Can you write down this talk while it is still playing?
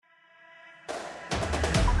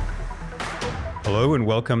Hello and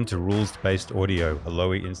welcome to Rules-Based Audio, a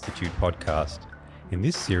Lowy Institute podcast. In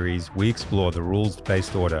this series, we explore the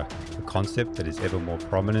rules-based order, a concept that is ever more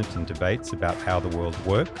prominent in debates about how the world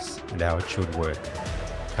works and how it should work.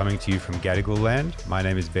 Coming to you from Gadigal land, my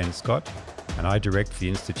name is Ben Scott, and I direct the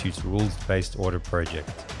Institute's Rules-Based Order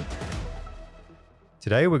project.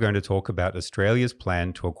 Today we're going to talk about Australia's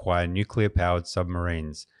plan to acquire nuclear-powered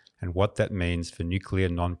submarines and what that means for nuclear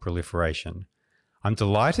non-proliferation. I'm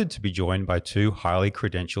delighted to be joined by two highly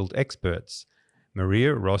credentialed experts.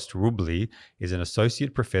 Maria Rost-Rubli is an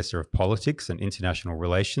Associate Professor of Politics and International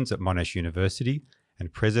Relations at Monash University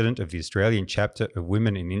and President of the Australian Chapter of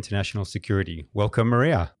Women in International Security. Welcome,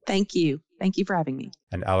 Maria. Thank you. Thank you for having me.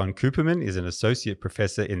 And Alan Cooperman is an Associate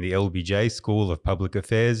Professor in the LBJ School of Public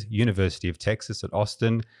Affairs, University of Texas at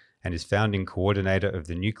Austin, and is founding coordinator of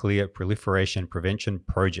the Nuclear Proliferation Prevention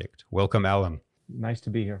Project. Welcome, Alan. Nice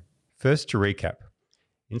to be here. First, to recap.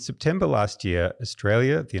 In September last year,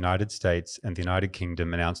 Australia, the United States, and the United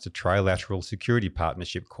Kingdom announced a trilateral security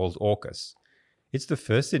partnership called AUKUS. Its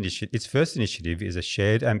first initiative is a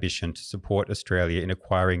shared ambition to support Australia in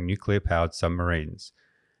acquiring nuclear-powered submarines.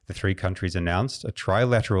 The three countries announced a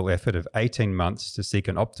trilateral effort of 18 months to seek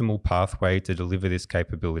an optimal pathway to deliver this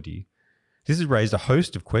capability. This has raised a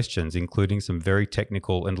host of questions, including some very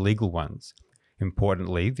technical and legal ones.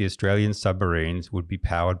 Importantly, the Australian submarines would be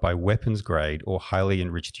powered by weapons-grade or highly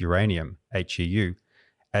enriched uranium, HEU,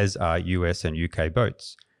 as are US and UK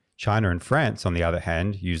boats. China and France, on the other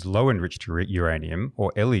hand, use low-enriched uranium,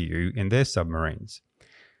 or LEU, in their submarines.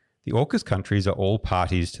 The AUKUS countries are all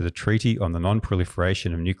parties to the Treaty on the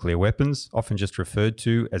Non-Proliferation of Nuclear Weapons, often just referred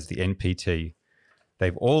to as the NPT.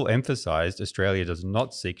 They've all emphasised Australia does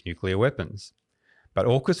not seek nuclear weapons. But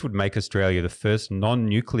AUKUS would make Australia the first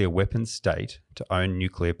non-nuclear weapons state to own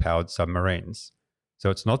nuclear-powered submarines. So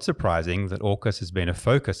it's not surprising that AUKUS has been a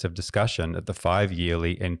focus of discussion at the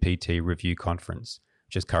 5-yearly NPT Review Conference,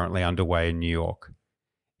 which is currently underway in New York.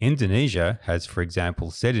 Indonesia has, for example,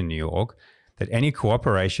 said in New York that any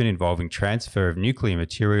cooperation involving transfer of nuclear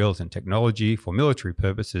materials and technology for military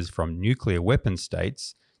purposes from nuclear weapon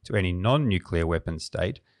states to any non-nuclear weapon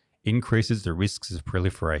state increases the risks of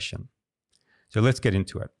proliferation. So let's get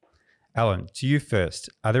into it. Alan, to you first.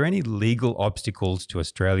 Are there any legal obstacles to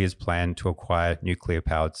Australia's plan to acquire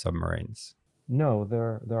nuclear-powered submarines? No,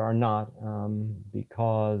 there are not,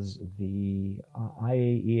 because the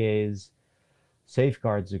IAEA's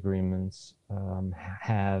safeguards agreements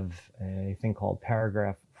have a thing called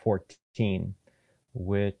paragraph 14,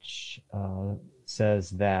 which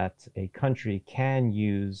says that a country can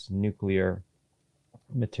use nuclear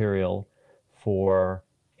material for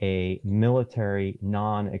a military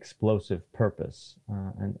non-explosive purpose.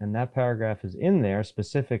 And that paragraph is in there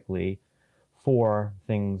specifically for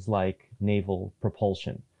things like naval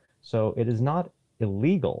propulsion. So it is not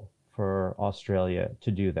illegal for Australia to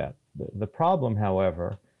do that. The problem,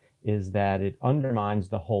 however, is that it undermines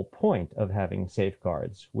the whole point of having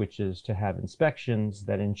safeguards, which is to have inspections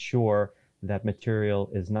that ensure that material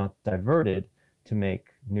is not diverted to make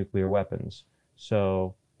nuclear weapons.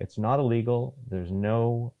 So it's not illegal. There's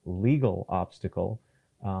no legal obstacle,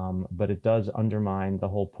 but it does undermine the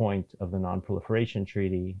whole point of the Non-Proliferation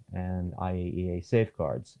Treaty and IAEA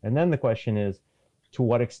safeguards. And then the question is, to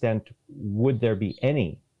what extent would there be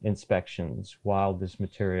any inspections while this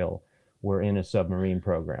material were in a submarine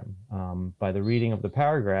program? By the reading of the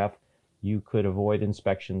paragraph, you could avoid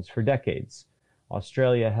inspections for decades.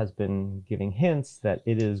 Australia has been giving hints that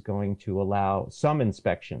it is going to allow some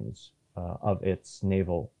inspections of its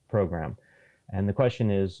naval program. And the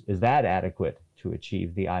question is that adequate to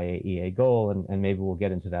achieve the IAEA goal? And maybe we'll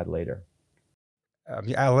get into that later.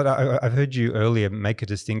 Alan, I've heard you earlier make a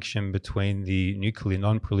distinction between the Nuclear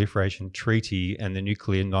Non-Proliferation Treaty and the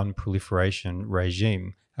Nuclear Non-Proliferation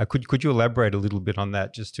Regime. Could you elaborate a little bit on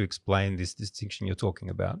that just to explain this distinction you're talking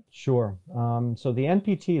about? Sure. So the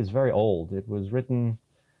NPT is very old. It was written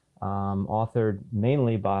authored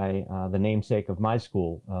mainly by the namesake of my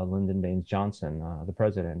school, Lyndon Baines Johnson, the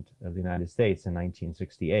President of the United States in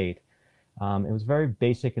 1968. It was very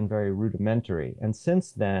basic and very rudimentary. And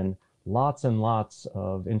since then, lots and lots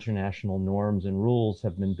of international norms and rules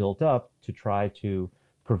have been built up to try to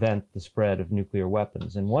prevent the spread of nuclear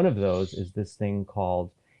weapons. And one of those is this thing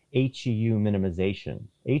called HEU minimization.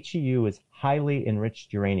 HEU is highly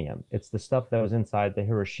enriched uranium. It's the stuff that was inside the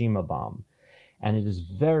Hiroshima bomb. And it is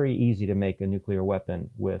very easy to make a nuclear weapon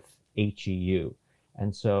with HEU.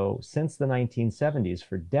 And so since the 1970s,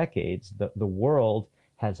 for decades, the world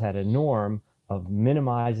has had a norm of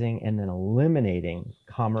minimizing and then eliminating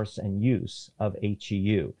commerce and use of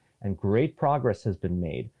HEU. and great progress has been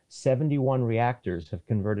made. 71 reactors have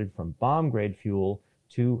converted from bomb-grade fuel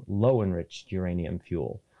to low-enriched uranium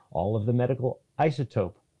fuel. All of the medical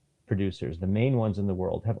isotope producers, the main ones in the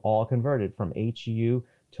world, have all converted from HEU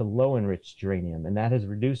to low-enriched uranium, and that has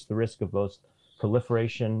reduced the risk of both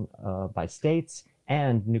proliferation by states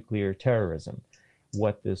and nuclear terrorism.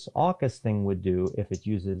 What this AUKUS thing would do if it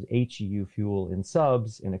uses HEU fuel in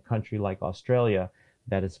subs in a country like Australia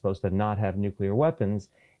that is supposed to not have nuclear weapons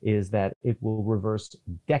is that it will reverse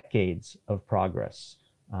decades of progress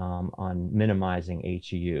on minimizing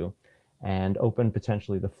HEU and open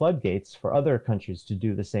potentially the floodgates for other countries to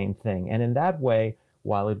do the same thing. And in that way,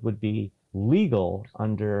 while it would be legal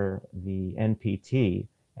under the NPT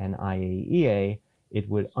and IAEA, it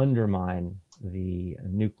would undermine the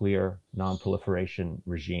nuclear non-proliferation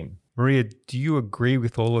regime. Maria, do you agree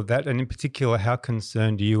with all of that? And in particular, how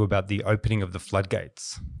concerned are you about the opening of the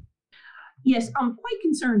floodgates? Yes, I'm quite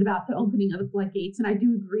concerned about the opening of the floodgates, and I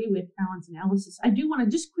do agree with Alan's analysis. I do want to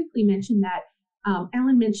just quickly mention that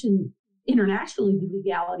Alan mentioned internationally the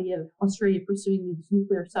legality of Australia pursuing these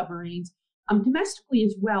nuclear submarines. Domestically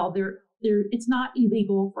as well, it's not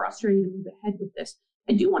illegal for Australia to move ahead with this.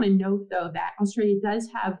 I do want to note, though, that Australia does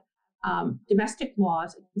have domestic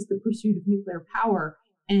laws against the pursuit of nuclear power,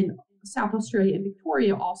 and South Australia and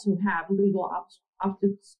Victoria also have legal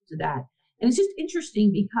obstacles to that. And it's just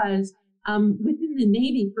interesting because within the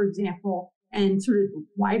Navy, for example, and sort of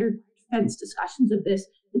wider defense discussions of this,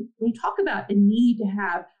 they talk about a need to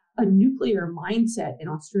have a nuclear mindset in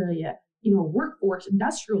Australia, workforce,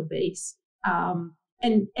 industrial base.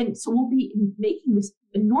 And so we'll be making this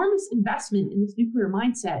enormous investment in this nuclear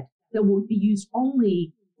mindset that will be used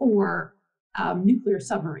only for nuclear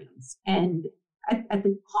submarines. And at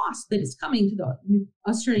the cost that is coming to the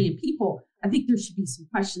Australian people, I think there should be some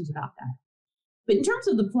questions about that. But in terms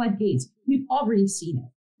of the floodgates, we've already seen it.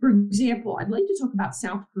 For example, I'd like to talk about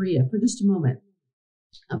South Korea for just a moment.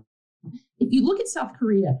 If you look at South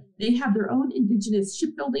Korea, they have their own indigenous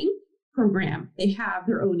shipbuilding program. They have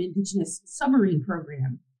their own indigenous submarine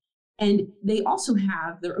program. And they also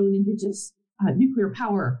have their own indigenous nuclear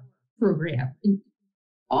power program,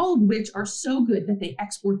 all of which are so good that they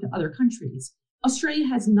export to other countries. Australia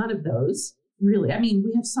has none of those, really. I mean,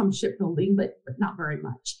 we have some shipbuilding, but not very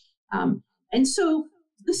much. And so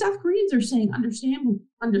the South Koreans are saying,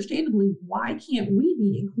 understandably, why can't we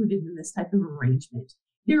be included in this type of arrangement?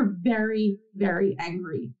 They're very, very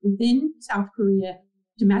angry within South Korea,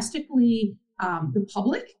 domestically, the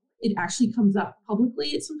public. It actually comes up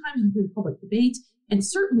publicly, sometimes within public debate, and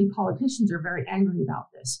certainly politicians are very angry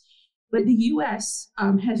about this. But the U.S.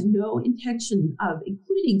 Has no intention of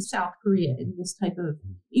including South Korea in this type of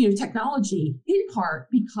technology, in part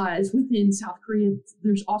because within South Korea,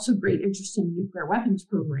 there's also great interest in the nuclear weapons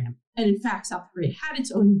program. And in fact, South Korea had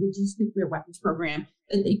its own indigenous nuclear weapons program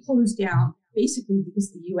that they closed down basically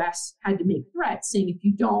because the U.S. had to make threats saying, if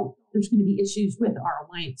you don't, there's going to be issues with our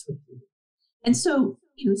alliance with you. And so,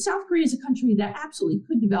 South Korea is a country that absolutely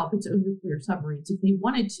could develop its own nuclear submarines if they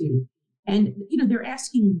wanted to. And, they're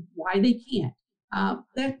asking why they can't.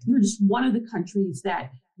 They're just one of the countries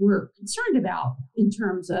that we're concerned about in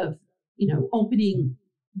terms of, opening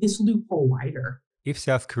this loophole wider. If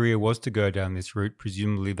South Korea was to go down this route,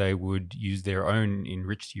 presumably they would use their own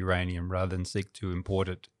enriched uranium rather than seek to import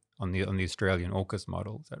it on the Australian AUKUS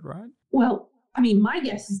model. Is that right? Well, I mean, my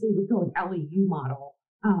guess is they would go an LEU model.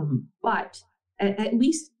 But at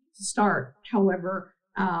least to start, however,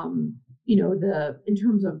 in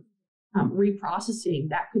terms of reprocessing,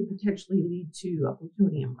 that could potentially lead to a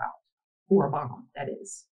plutonium route or a bomb, that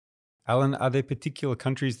is. Alan, are there particular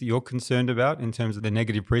countries that you're concerned about in terms of the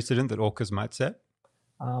negative precedent that AUKUS might set?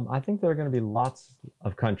 I think there are going to be lots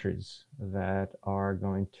of countries that are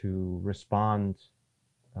going to respond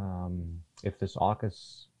if this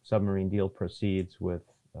AUKUS submarine deal proceeds with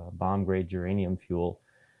bomb-grade uranium fuel.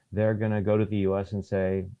 They're going to go to the U.S. and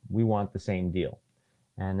say, we want the same deal.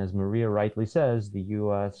 And as Maria rightly says, the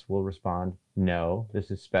U.S. will respond, no,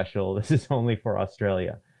 this is special. This is only for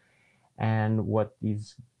Australia. And what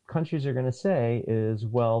these countries are going to say is,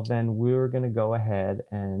 well, then we're going to go ahead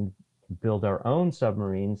and build our own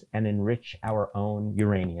submarines and enrich our own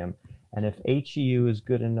uranium. And if HEU is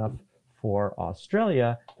good enough for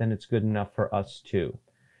Australia, then it's good enough for us too.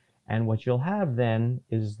 And what you'll have then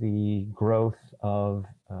is the growth of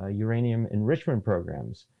uranium enrichment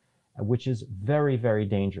programs, which is very, very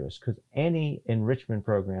dangerous because any enrichment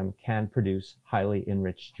program can produce highly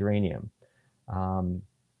enriched uranium. You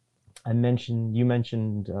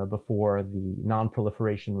mentioned before the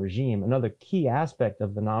non-proliferation regime. Another key aspect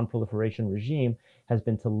of the non-proliferation regime has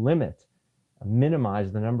been to limit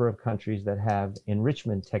minimize the number of countries that have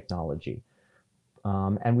enrichment technology.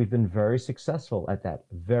 And we've been very successful at that.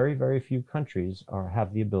 Very, very few countries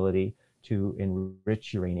have the ability to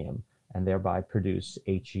enrich uranium and thereby produce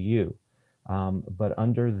HEU. But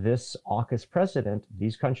under this AUKUS precedent,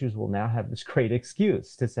 these countries will now have this great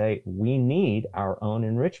excuse to say, we need our own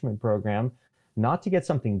enrichment program, not to get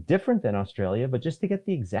something different than Australia, but just to get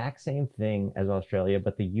the exact same thing as Australia,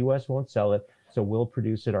 but the US won't sell it, so we'll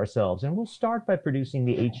produce it ourselves. And we'll start by producing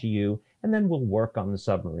the HEU, and then we'll work on the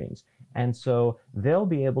submarines. And so they'll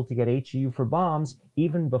be able to get HEU for bombs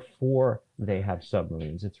even before they have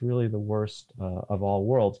submarines. It's really the worst of all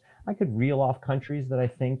worlds. I could reel off countries that I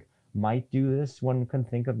think might do this. One can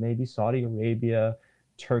think of maybe Saudi Arabia,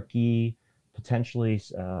 Turkey, potentially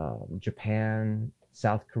Japan,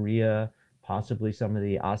 South Korea, possibly some of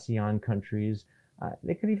the ASEAN countries.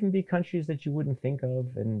 They could even be countries that you wouldn't think of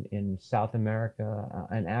in South America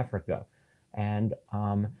and Africa. And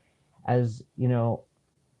as you know,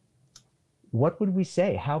 what would we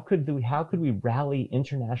say? How could we rally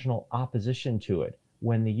international opposition to it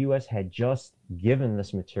when the US had just given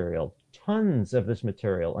this material, tons of this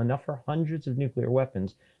material, enough for hundreds of nuclear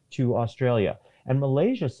weapons, to Australia? And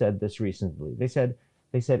Malaysia said this recently. They said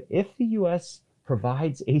if the US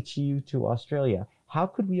provides HEU to Australia, how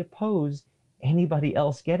could we oppose anybody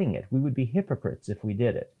else getting it? We would be hypocrites if we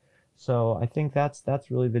did it. So I think that's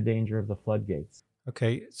really the danger of the floodgates.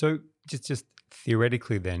 Okay, so just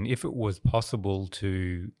theoretically then, if it was possible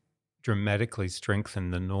to dramatically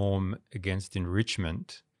strengthen the norm against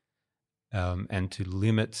enrichment and to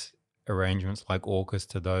limit arrangements like AUKUS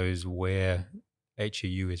to those where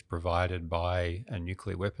HEU is provided by a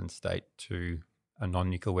nuclear weapon state to a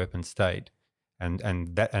non-nuclear weapon state,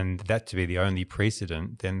 and that to be the only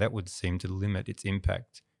precedent, then that would seem to limit its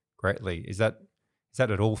impact greatly. Is that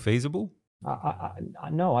at all feasible?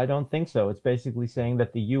 No, I don't think so. It's basically saying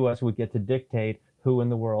that the US would get to dictate who in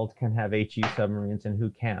the world can have HE submarines and who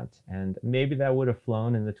can't. And maybe that would have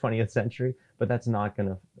flown in the 20th century, but that's not going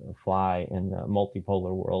to fly in the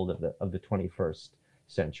multipolar world of the 21st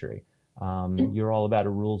century. You're all about a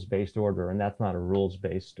rules-based order, and that's not a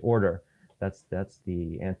rules-based order. That's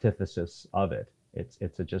the antithesis of it. It's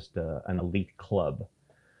just an elite club.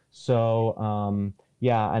 So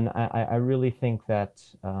yeah, and I really think that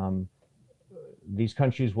these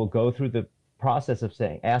countries will go through the process of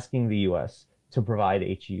asking the US to provide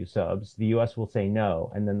HEU subs. The US will say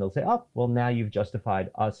no, and then they'll say, oh, well, now you've justified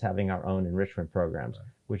us having our own enrichment programs,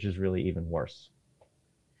 which is really even worse.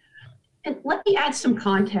 And let me add some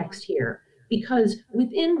context here, because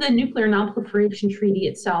within the Nuclear Non-Proliferation Treaty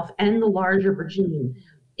itself and the larger regime,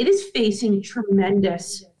 it is facing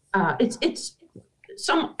tremendous,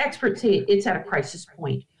 some experts say it's at a crisis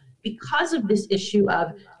point because of this issue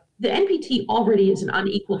of the NPT already is an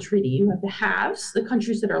unequal treaty. You have the haves, the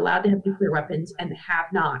countries that are allowed to have nuclear weapons, and the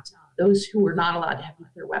have-nots, those who are not allowed to have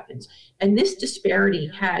nuclear weapons. And this disparity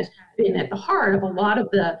has been at the heart of a lot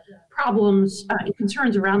of the problems and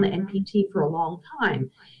concerns around the NPT for a long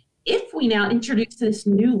time. If we now introduce this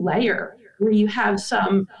new layer where you have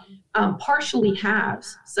some partially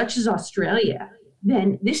haves, such as Australia,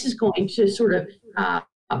 then this is going to sort of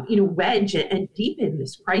wedge and deepen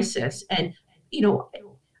this crisis. And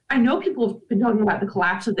I know people have been talking about the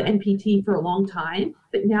collapse of the NPT for a long time,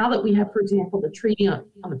 but now that we have, for example, the treaty on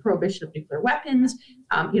the prohibition of nuclear weapons,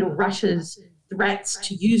 Russia's threats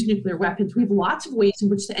to use nuclear weapons, we have lots of ways in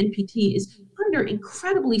which the NPT is under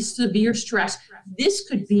incredibly severe stress. This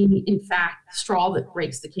could be, in fact, the straw that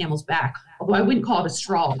breaks the camel's back. Although I wouldn't call it a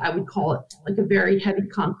straw, I would call it like a very heavy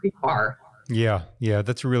concrete bar. Yeah,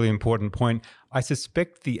 that's a really important point. I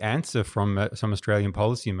suspect the answer from some Australian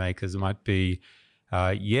policymakers might be,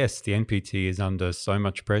 yes, the NPT is under so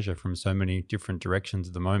much pressure from so many different directions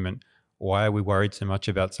at the moment. Why are we worried so much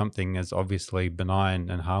about something as obviously benign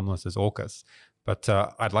and harmless as AUKUS? But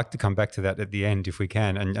I'd like to come back to that at the end if we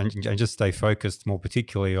can, and just stay focused more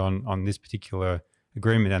particularly on this particular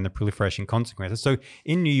agreement and the proliferation consequences. So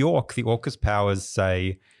in New York, the AUKUS powers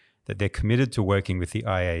say that they're committed to working with the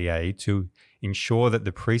IAEA to ensure that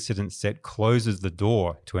the precedent set closes the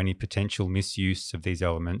door to any potential misuse of these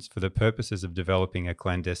elements for the purposes of developing a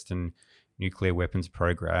clandestine nuclear weapons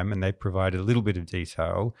program. And they provide a little bit of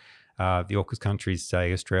detail. The AUKUS countries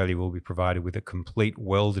say Australia will be provided with a complete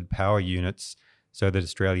welded power units so that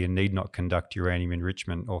Australia need not conduct uranium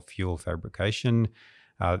enrichment or fuel fabrication.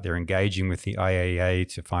 They're engaging with the IAEA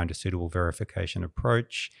to find a suitable verification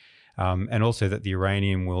approach. And also that the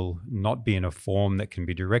uranium will not be in a form that can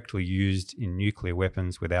be directly used in nuclear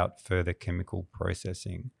weapons without further chemical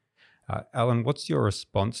processing. Alan, what's your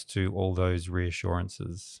response to all those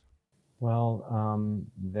reassurances? Well,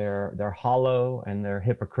 they're hollow and they're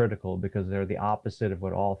hypocritical because they're the opposite of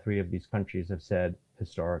what all three of these countries have said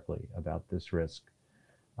historically about this risk.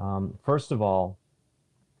 First of all,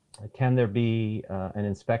 can there be an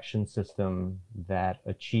inspection system that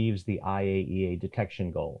achieves the IAEA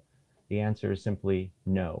detection goal? The answer is simply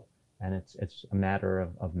no, and it's a matter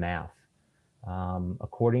of math.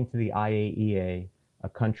 According to the IAEA, a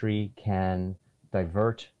country can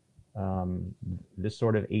divert this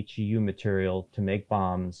sort of HEU material to make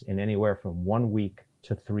bombs in anywhere from 1 week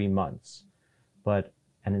to 3 months. But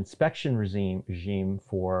an inspection regime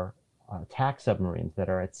for attack submarines that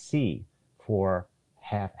are at sea for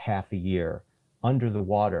half a year under the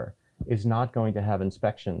water is not going to have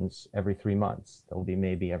inspections every 3 months. They'll be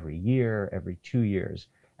maybe every year, every 2 years.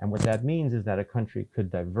 And what that means is that a country could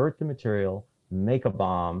divert the material, make a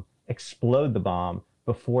bomb, explode the bomb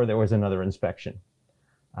before there was another inspection.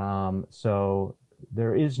 So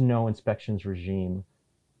there is no inspections regime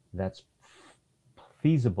that's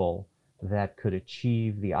feasible that could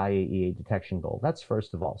achieve the IAEA detection goal. That's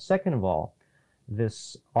first of all. Second of all,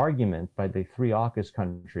 this argument by the three AUKUS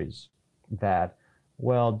countries that,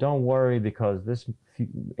 well, don't worry because this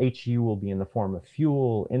HEU will be in the form of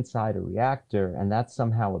fuel inside a reactor, and that's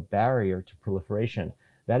somehow a barrier to proliferation.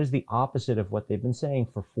 That is the opposite of what they've been saying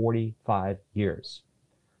for 45 years.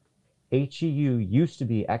 HEU used to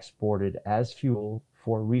be exported as fuel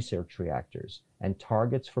for research reactors and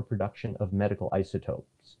targets for production of medical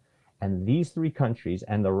isotopes. And these three countries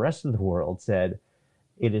and the rest of the world said,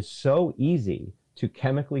 it is so easy to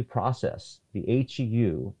chemically process the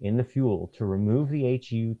HEU in the fuel to remove the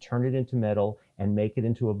HEU, turn it into metal, and make it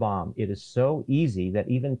into a bomb. It is so easy that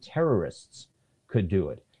even terrorists could do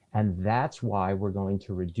it. And that's why we're going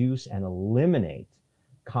to reduce and eliminate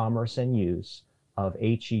commerce and use of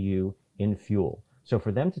HEU in fuel. So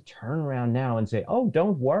for them to turn around now and say, oh,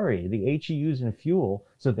 don't worry, the HEU is in fuel,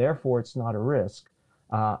 so therefore it's not a risk,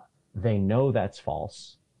 they know that's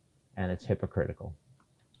false and it's hypocritical.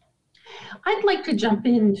 I'd like to jump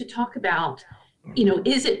in to talk about,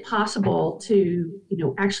 is it possible to,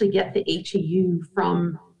 actually get the HEU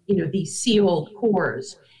from, these sealed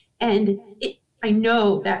cores? And I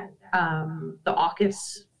know that the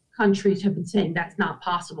AUKUS countries have been saying that's not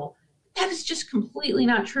possible. That is just completely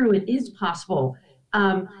not true. It is possible.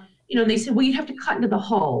 They said, well, you'd have to cut into the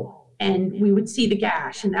hull and we would see the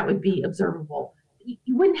gash and that would be observable.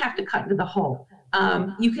 You wouldn't have to cut into the hull.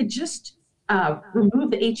 You could just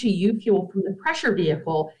remove the HEU fuel from the pressure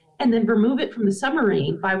vehicle and then remove it from the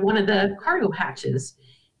submarine by one of the cargo hatches.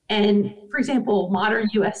 And for example, modern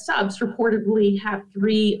US subs reportedly have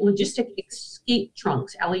 3 logistic escape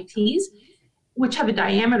trunks, LETs, which have a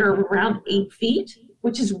diameter of around 8 feet,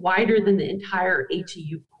 which is wider than the entire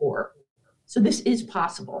HEU core. So this is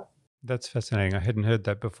possible. That's fascinating. I hadn't heard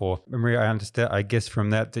that before. Maria, I understand, I guess from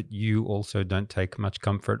that you also don't take much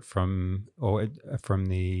comfort from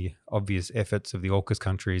the obvious efforts of the AUKUS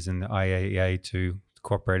countries and the IAEA to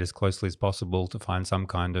cooperate as closely as possible to find some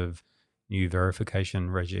kind of new verification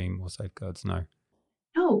regime or safeguards. No.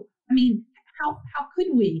 No, I mean, how could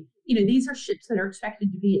we? These are ships that are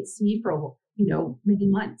expected to be at sea for, many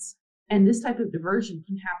months. And this type of diversion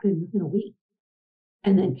can happen within a week.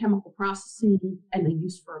 And then chemical processing and the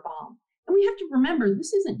use for a bomb. And we have to remember,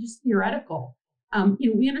 this isn't just theoretical.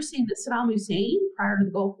 We understand that Saddam Hussein, prior to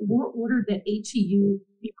the Gulf War, ordered that HEU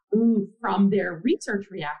be removed from their research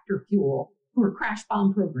reactor fuel for a crash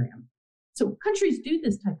bomb program. So countries do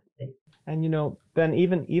this type of thing. And Ben,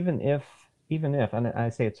 even if, and I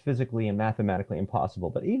say it's physically and mathematically impossible,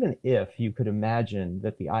 but even if you could imagine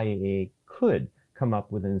that the IAEA could come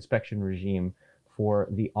up with an inspection regime for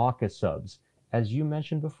the AUKUS subs, as you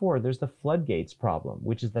mentioned before, there's the floodgates problem,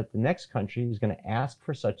 which is that the next country is going to ask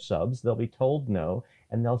for such subs. They'll be told no,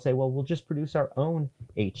 and they'll say, well, we'll just produce our own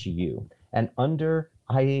HEU. And under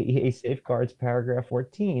IAEA Safeguards Paragraph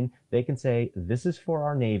 14, they can say, this is for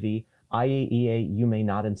our Navy. IAEA, you may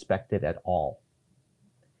not inspect it at all.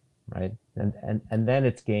 Right? And then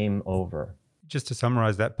it's game over. Just to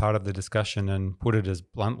summarize that part of the discussion and put it as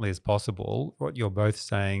bluntly as possible, what you're both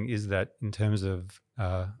saying is that in terms of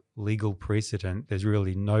legal precedent, there's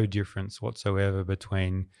really no difference whatsoever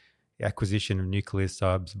between the acquisition of nuclear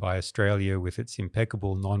subs by Australia with its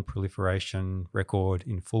impeccable non-proliferation record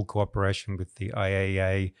in full cooperation with the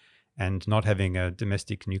IAEA and not having a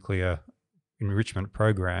domestic nuclear enrichment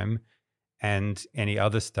program, and any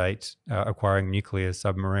other state acquiring nuclear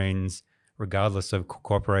submarines regardless of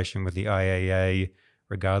cooperation with the IAEA,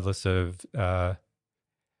 regardless of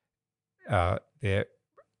their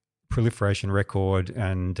proliferation record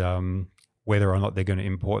and whether or not they're going to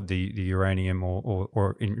import the uranium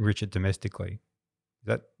or enrich it domestically.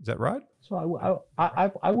 Is that right? So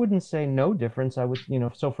I wouldn't say no difference. I would,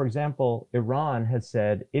 so for example, Iran has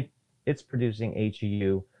said it's producing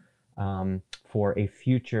HEU for a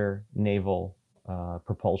future naval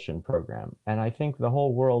propulsion program. And I think the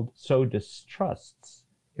whole world so distrusts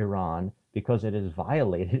Iran because it has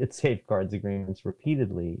violated its safeguards agreements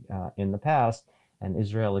repeatedly in the past. And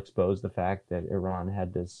Israel exposed the fact that Iran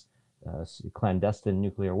had this clandestine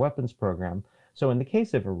nuclear weapons program. So in the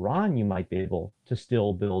case of Iran, you might be able to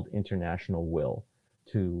still build international will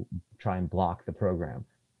to try and block the program.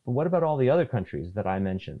 But what about all the other countries that I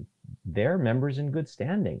mentioned? They're members in good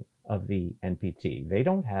standing of the NPT. They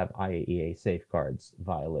don't have IAEA safeguards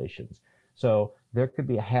violations. So there could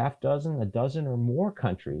be a half dozen, a dozen or more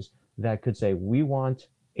countries that could say, we want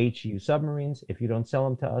HEU submarines. If you don't sell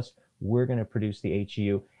them to us, we're going to produce the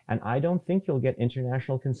HEU. And I don't think you'll get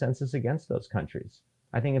international consensus against those countries.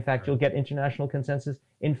 I think, in fact, you'll get international consensus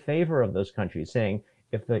in favor of those countries, saying,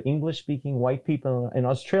 if the English-speaking white people in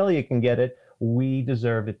Australia can get it, we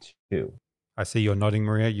deserve it too. I see you're nodding,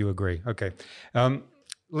 Maria. You agree. Okay.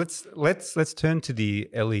 Let's turn to the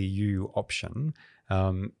LEU option.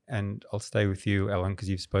 And I'll stay with you, Alan, because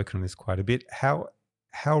you've spoken on this quite a bit.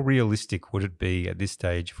 How realistic would it be at this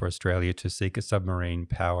stage for Australia to seek a submarine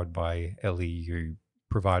powered by LEU,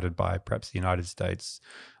 provided by perhaps the United States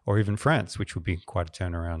or even France, which would be quite a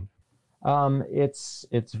turnaround?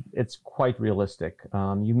 It's quite realistic.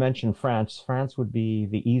 You mentioned France. France would be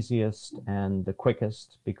the easiest and the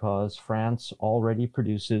quickest because France already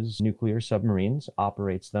produces nuclear submarines,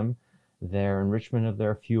 operates them. Their enrichment of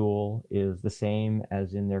their fuel is the same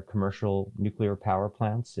as in their commercial nuclear power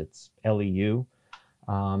plants. It's LEU.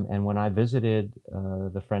 And when I visited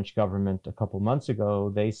the French government a couple months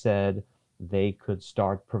ago, they said they could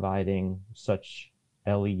start providing such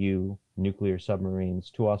LEU nuclear submarines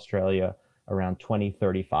to Australia around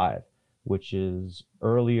 2035, which is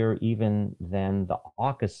earlier even than the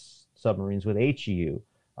AUKUS submarines with HEU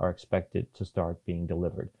are expected to start being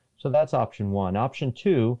delivered. So that's option one. Option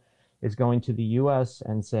two is going to the US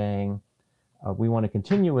and saying, we want to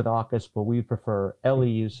continue with AUKUS, but we prefer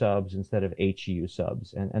LEU subs instead of HEU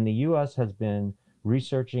subs. And the US has been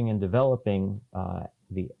researching and developing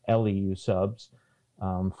the LEU subs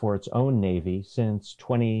for its own Navy since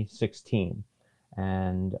 2016.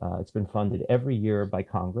 And it's been funded every year by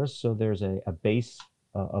Congress. So there's a base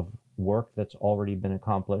of work that's already been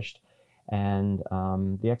accomplished. And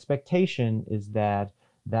the expectation is that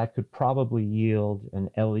that could probably yield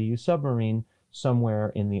an LEU submarine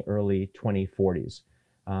somewhere in the early 2040s,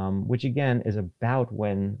 which again is about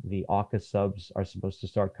when the AUKUS subs are supposed to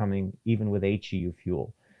start coming, even with HEU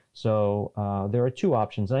fuel. So there are two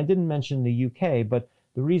options. And I didn't mention the UK, but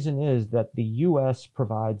the reason is that the US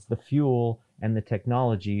provides the fuel and the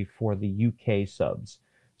technology for the UK subs.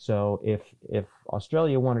 So if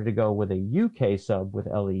Australia wanted to go with a UK sub with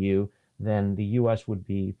LEU, then the US would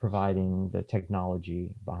be providing the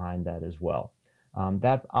technology behind that as well.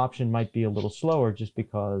 That option might be a little slower just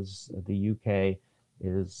because the UK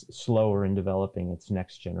is slower in developing its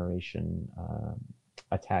next generation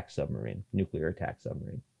attack submarine, nuclear attack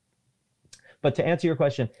submarine. But to answer your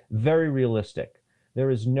question, very realistic.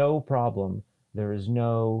 There is no problem. There is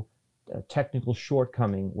no technical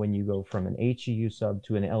shortcoming when you go from an HEU sub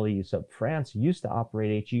to an LEU sub. France used to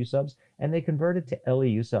operate HEU subs, and they converted to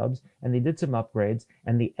LEU subs, and they did some upgrades,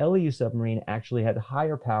 and the LEU submarine actually had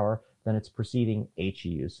higher power than its preceding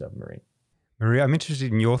HEU submarine. Maria, I'm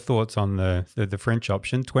interested in your thoughts on the French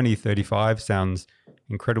option. 2035 sounds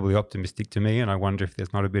incredibly optimistic to me, and I wonder if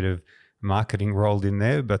there's not a bit of marketing rolled in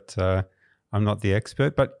there, but I'm not the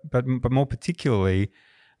expert. But more particularly,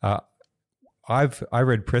 I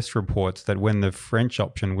read press reports that when the French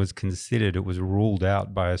option was considered, it was ruled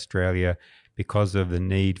out by Australia because of the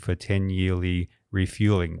need for 10-yearly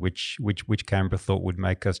refueling, which Canberra thought would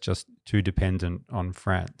make us just too dependent on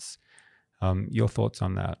France. Your thoughts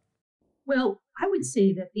on that? Well, I would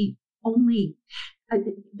say that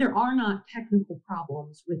there are not technical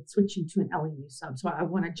problems with switching to an LEU sub. So I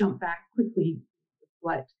want to jump back quickly with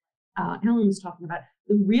what Alan was talking about.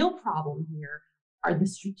 The real problem here are the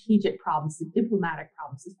strategic problems, the diplomatic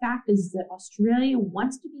problems. The fact is that Australia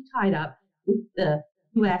wants to be tied up with the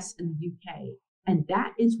US and the UK, and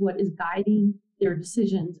that is what is guiding their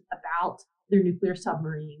decisions about their nuclear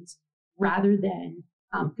submarines, rather than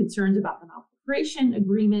concerns about the non-proliferation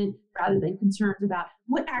agreement, rather than concerns about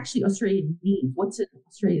what actually Australia needs, what's in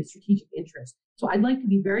Australia's strategic interest. So I'd like to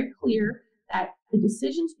be very clear that the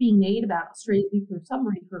decisions being made about Australia's nuclear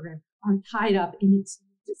submarine program are tied up in its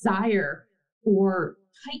desire for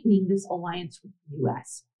tightening this alliance with the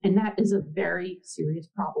US. And that is a very serious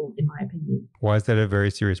problem, in my opinion. Why is that a very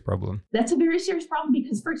serious problem? That's a very serious problem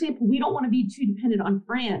because, for example, we don't want to be too dependent on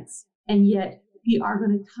France, and yet we are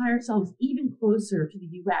going to tie ourselves even closer to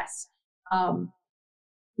the US.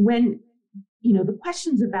 When, the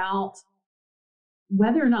questions about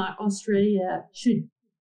whether or not Australia should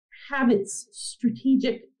have its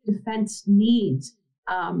strategic defense needs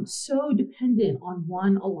so dependent on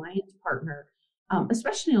one alliance partner,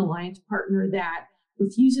 especially an alliance partner that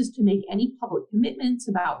refuses to make any public commitments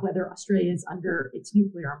about whether Australia is under its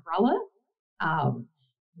nuclear umbrella,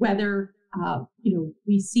 whether,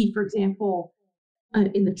 we see, for example,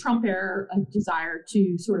 in the Trump era, a desire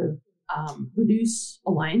to sort of reduce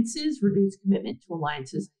alliances, reduce commitment to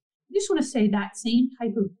alliances. I just want to say that same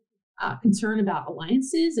type of concern about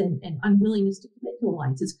alliances and unwillingness to commit to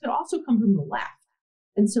alliances could also come from the left.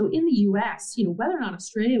 And so in the US, whether or not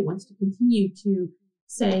Australia wants to continue to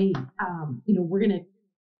say, we're going to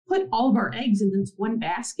put all of our eggs in this one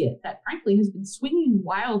basket that frankly has been swinging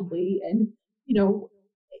wildly. And,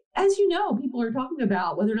 as people are talking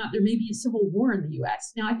about whether or not there may be a civil war in the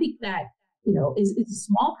US. Now, I think that, is a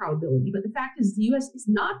small probability, but the fact is the US is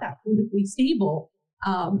not that politically stable.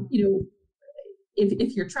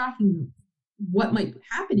 If you're tracking what might be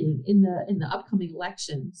happening in the upcoming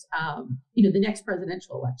elections, the next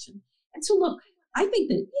presidential election. And so, look, I think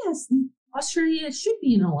that, yes, Australia should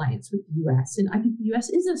be in alliance with the U.S., and I think the U.S.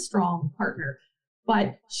 is a strong partner.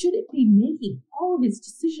 But should it be making all of its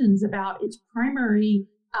decisions about its primary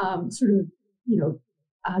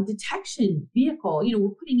detection vehicle? We're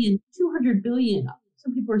putting in $200 billion.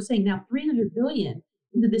 Some people are saying now $300 billion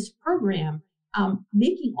into this program,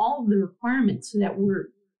 making all of the requirements so that we're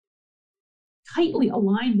tightly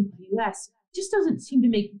aligned with the U.S. just doesn't seem to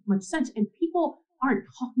make much sense. And people aren't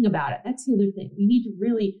talking about it. That's the other thing. We need to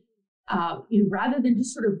really, rather than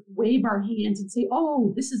just sort of wave our hands and say,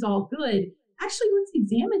 oh, this is all good, actually, let's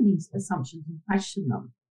examine these assumptions and question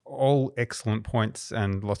them. All excellent points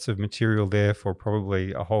and lots of material there for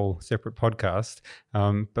probably a whole separate podcast.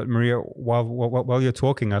 But Maria, while you're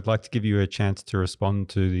talking, I'd like to give you a chance to respond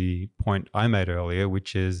to the point I made earlier,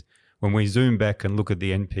 which is when we zoom back and look at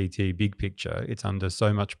the NPT big picture, it's under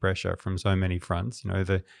so much pressure from so many fronts.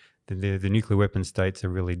 The nuclear weapon states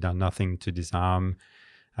have really done nothing to disarm.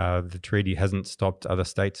 The treaty hasn't stopped other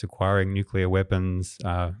states acquiring nuclear weapons,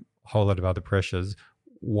 a whole lot of other pressures.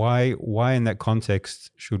 Why in that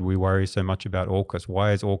context should we worry so much about AUKUS?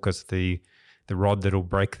 Why is AUKUS the rod that'll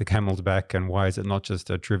break the camel's back, and why is it not just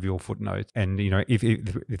a trivial footnote? And if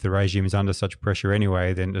the regime is under such pressure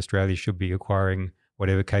anyway, then Australia should be acquiring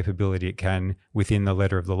whatever capability it can within the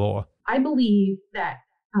letter of the law. I believe that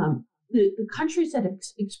the countries that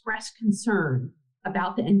express concern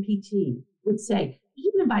about the NPT would say,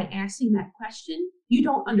 even by asking that question, you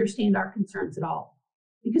don't understand our concerns at all.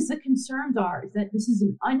 Because the concerns is that this is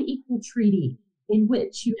an unequal treaty in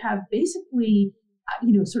which you have basically,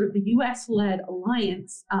 sort of the U.S.-led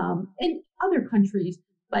alliance and other countries,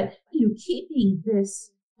 but, keeping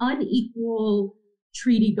this unequal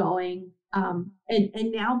treaty going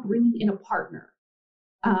and now bringing in a partner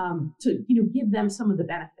to, give them some of the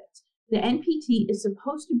benefits. The NPT is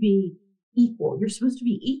supposed to be equal. You're supposed to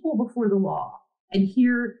be equal before the law. And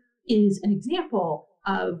here is an example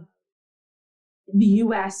of the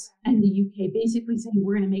US and the UK basically saying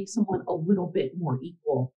we're going to make someone a little bit more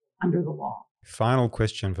equal under the law. Final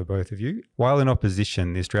question for both of you. While in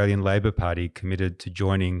opposition, the Australian Labor Party committed to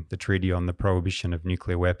joining the Treaty on the Prohibition of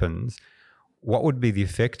Nuclear Weapons. What would be the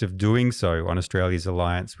effect of doing so on Australia's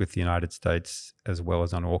alliance with the United States as well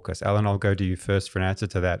as on AUKUS? Alan, I'll go to you first for an answer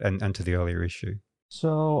to that and to the earlier issue.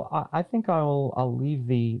 So I think I'll leave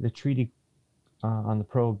the treaty on the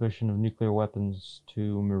prohibition of nuclear weapons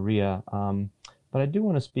to Maria. But I do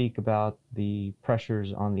want to speak about the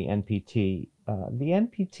pressures on the NPT. The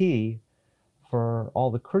NPT, for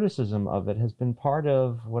all the criticism of it, has been part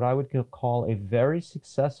of what I would call a very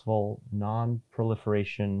successful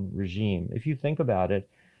non-proliferation regime. If you think about it,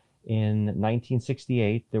 in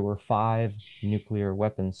 1968, there were 5 nuclear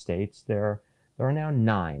weapon states. There are now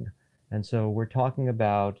 9. And so we're talking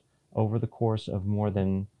about, over the course of more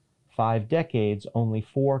than 5 decades, only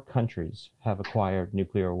 4 countries have acquired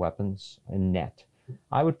nuclear weapons in net.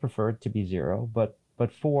 I would prefer it to be 0, but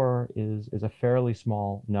 4 is a fairly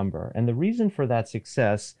small number. And the reason for that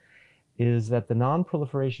success is that the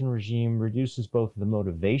non-proliferation regime reduces both the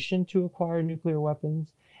motivation to acquire nuclear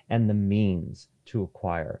weapons and the means to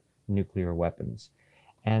acquire nuclear weapons.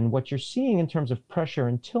 And what you're seeing in terms of pressure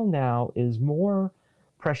until now is more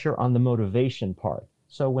pressure on the motivation part.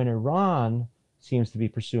 So when Iran seems to be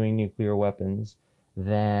pursuing nuclear weapons,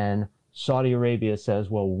 then Saudi Arabia says,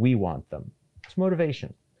 well, we want them. It's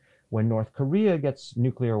motivation. When North Korea gets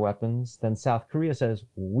nuclear weapons, then South Korea says,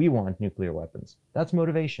 we want nuclear weapons. That's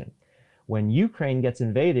motivation. When Ukraine gets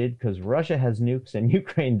invaded because Russia has nukes and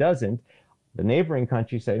Ukraine doesn't, the neighboring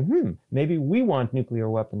countries say, maybe we want nuclear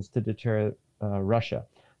weapons to deter Russia.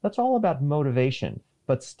 That's all about motivation.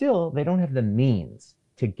 But still, they don't have the means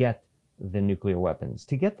to get the nuclear weapons.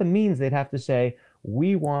 To get the means, they'd have to say,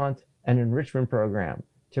 we want an enrichment program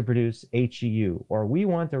to produce HEU, or we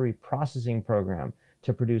want a reprocessing program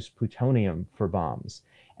to produce plutonium for bombs.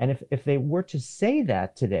 And if they were to say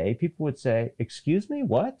that today, people would say, excuse me,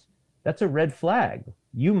 what? That's a red flag.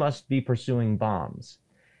 You must be pursuing bombs.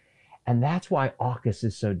 And that's why AUKUS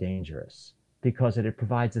is so dangerous, because it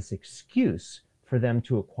provides this excuse for them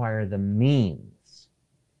to acquire the means,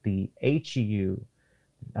 the HEU,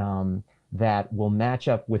 that will match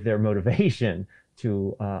up with their motivation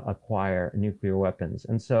to acquire nuclear weapons.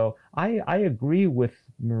 And so I agree with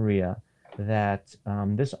Maria that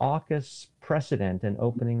this AUKUS precedent and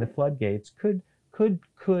opening the floodgates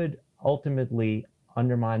could ultimately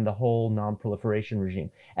undermine the whole non-proliferation regime.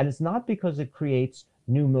 And it's not because it creates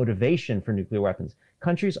new motivation for nuclear weapons.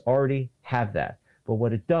 Countries already have that. But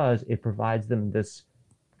what it does, it provides them this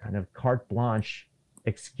kind of carte blanche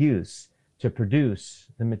excuse to produce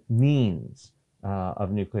the means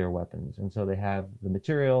of nuclear weapons. And so they have the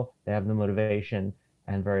material, they have the motivation,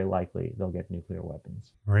 and very likely they'll get nuclear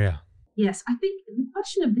weapons. Maria. Yes, I think the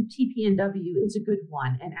question of the TPNW is a good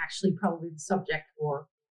one, and actually probably the subject for,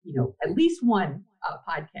 at least one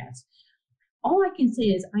podcast. All I can say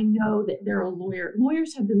is I know that there are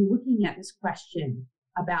lawyers have been looking at this question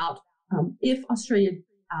about if Australia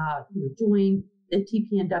joined the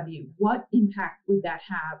TPNW, what impact would that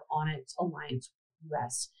have on its alliance with the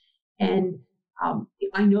US? And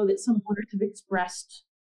I know that some lawyers have expressed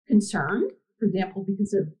concern, for example,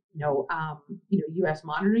 because of U.S.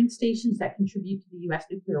 monitoring stations that contribute to the U.S.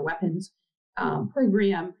 nuclear weapons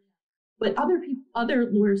program. But other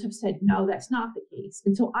lawyers have said, no, that's not the case.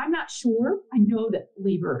 And so I'm not sure. I know that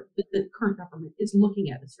Labor, the current government, is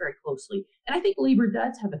looking at this very closely. And I think Labor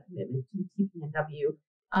does have a commitment to the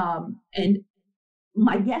TPNW. And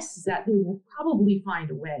my guess is that they will probably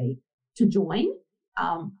find a way to join.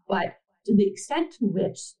 But to the extent to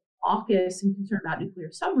which AUKUS and concern about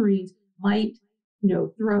nuclear submarines might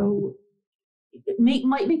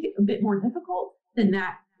might make it a bit more difficult, then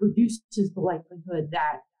that reduces the likelihood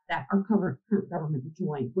that our current government would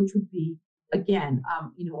join, which would be, again,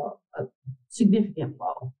 a significant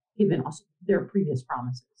blow given their previous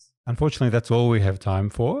promises. Unfortunately, that's all we have time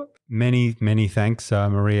for. Many, many thanks,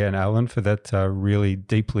 Maria and Alan, for that really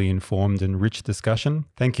deeply informed and rich discussion.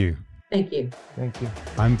 Thank you. Thank you. Thank you.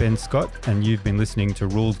 I'm Ben Scott, and you've been listening to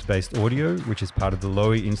Rules-Based Audio, which is part of the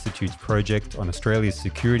Lowy Institute's project on Australia's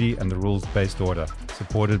security and the rules-based order,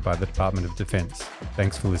 supported by the Department of Defence.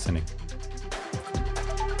 Thanks for listening.